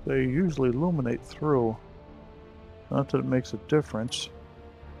 They usually illuminate through. Not that it makes a difference.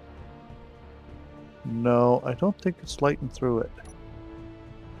 No, I don't think it's lighting through it.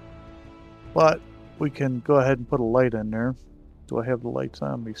 But we can go ahead and put a light in there. Do I have the lights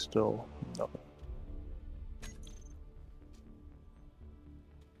on me still? No.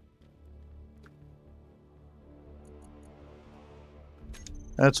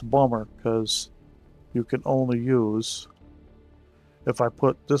 That's a bummer, because you can only use... If I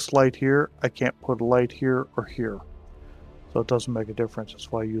put this light here, I can't put a light here or here. So it doesn't make a difference.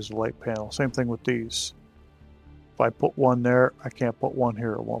 That's why I use the light panel. Same thing with these. If I put one there, I can't put one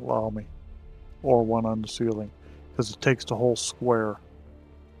here. It won't allow me. Or one on the ceiling. Because it takes the whole square.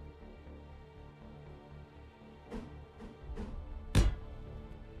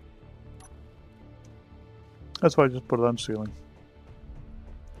 That's why I just put it on the ceiling.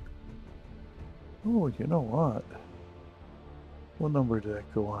 Oh, you know what? What number did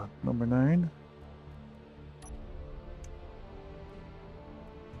that go on? Number 9?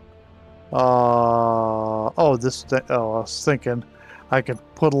 Oh, this thing. Oh, I was thinking I could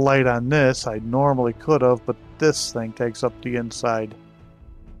put a light on this. I normally could have, but this thing takes up the inside.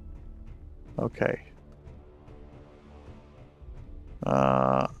 Okay.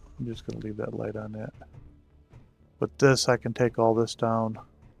 I'm just going to leave that light on that. But this, I can take all this down.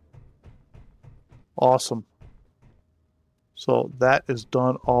 Awesome. So that is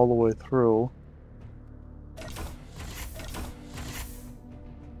done all the way through.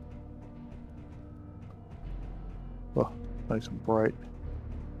 Oh, nice and bright.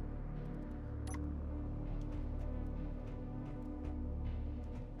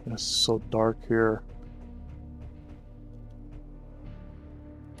 It's so dark here.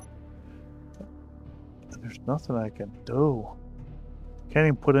 There's nothing I can do. Can't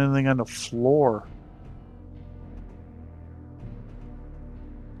even put anything on the floor.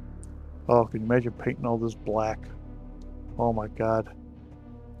 Oh, can you imagine painting all this black? Oh my god.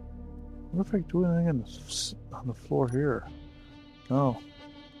 What if I do anything on the floor here? No.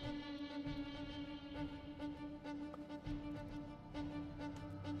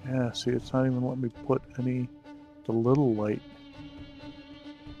 Yeah, see, it's not even letting me put the little light.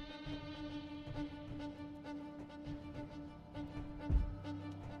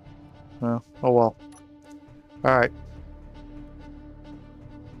 Oh well. Alright.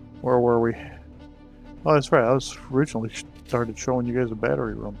 Where were we? Oh, that's right. I was originally started showing you guys the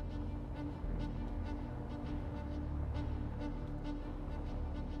battery room.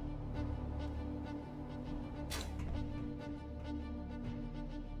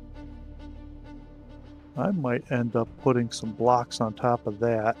 I might end up putting some blocks on top of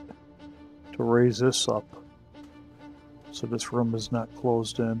that to raise this up so this room is not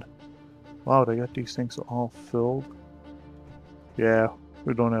closed in. Wow, they got these things all filled. Yeah,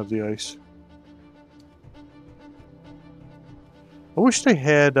 we don't have the ice. I wish they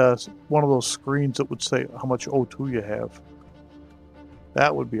had one of those screens that would say how much O2 you have.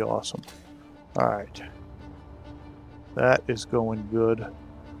 That would be awesome. Alright. That is going good.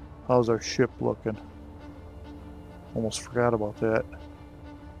 How's our ship looking? Almost forgot about that.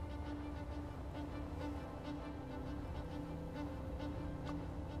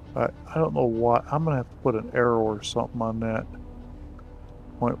 I don't know why. I'm going to have to put an arrow or something on that.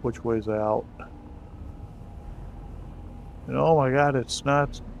 Point which way's out. And oh my god, it's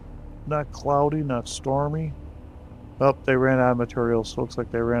not cloudy, not stormy. Oh, they ran out of materials. Looks like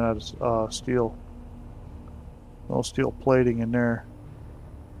they ran out of steel. No steel plating in there.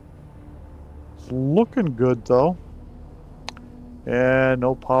 It's looking good though. Yeah,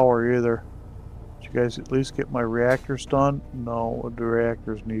 no power either. Did you guys at least get my reactors done? No, what do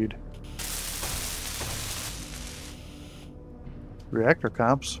reactors need? Reactor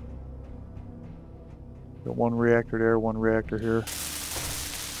comps. Got one reactor there, one reactor here.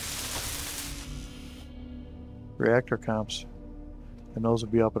 Reactor comps. And those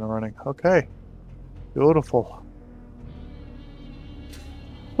will be up and running. Okay. Beautiful.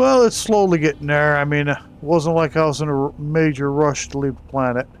 Well, it's slowly getting there. I mean, it wasn't like I was in a major rush to leave the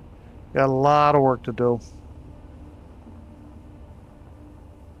planet. Got a lot of work to do.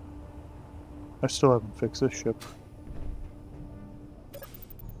 I still haven't fixed this ship.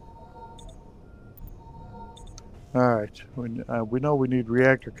 Alright, we know we need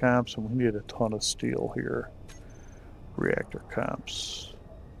reactor comps and we need a ton of steel here. Reactor comps.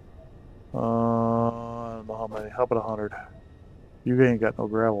 I don't know how many. How about 100? You ain't got no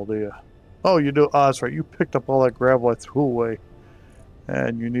gravel, do you? Oh, you do? Oh, that's right. You picked up all that gravel I threw away.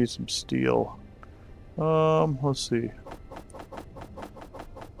 And you need some steel. Let's see.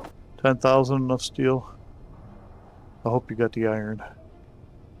 10,000 enough steel? I hope you got the iron.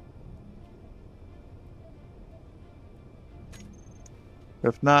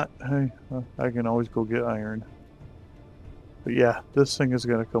 If not, hey, I can always go get iron. But yeah, this thing is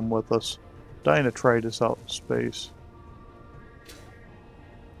going to come with us. Dying to try this out in space.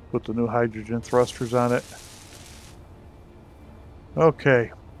 Put the new hydrogen thrusters on it.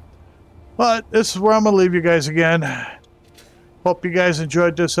 Okay. But this is where I'm going to leave you guys again. Hope you guys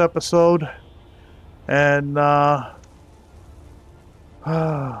enjoyed this episode. And we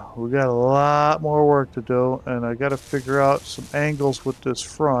got a lot more work to do. And I got to figure out some angles with this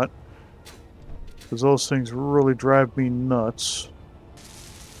front. Because those things really drive me nuts.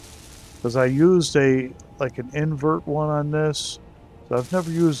 Because I used like an invert one on this. So I've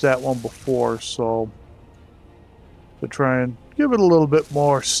never used that one before. So to try and give it a little bit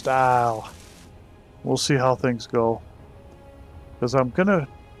more style. We'll see how things go. Because I'm going to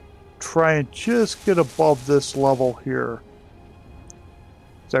try and just get above this level here.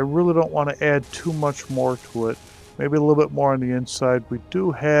 Because I really don't want to add too much more to it. Maybe a little bit more on the inside. We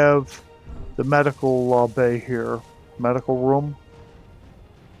do have the medical bay here. Medical room.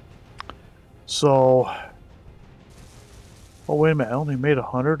 So... oh, wait a minute. I only made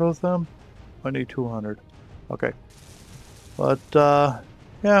 100 of them? I need 200. Okay. But,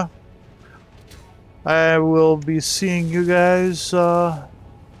 yeah. I will be seeing you guys on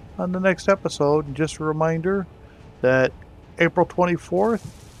the next episode. And just a reminder that April 24th,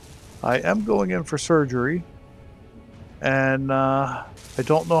 I am going in for surgery. And I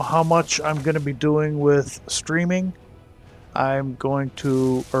don't know how much I'm going to be doing with streaming. I'm going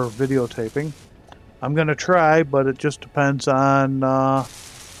to, or videotaping. I'm going to try, but it just depends on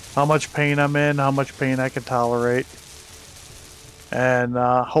how much pain I'm in, how much pain I can tolerate. And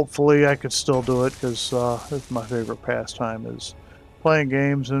hopefully I could still do it, because it's my favorite pastime is playing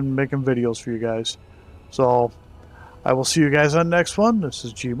games and making videos for you guys. So I will see you guys on the next one. This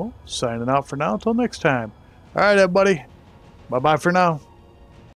is Gmo, signing out for now. Until next time. Alright, everybody. Bye-bye for now.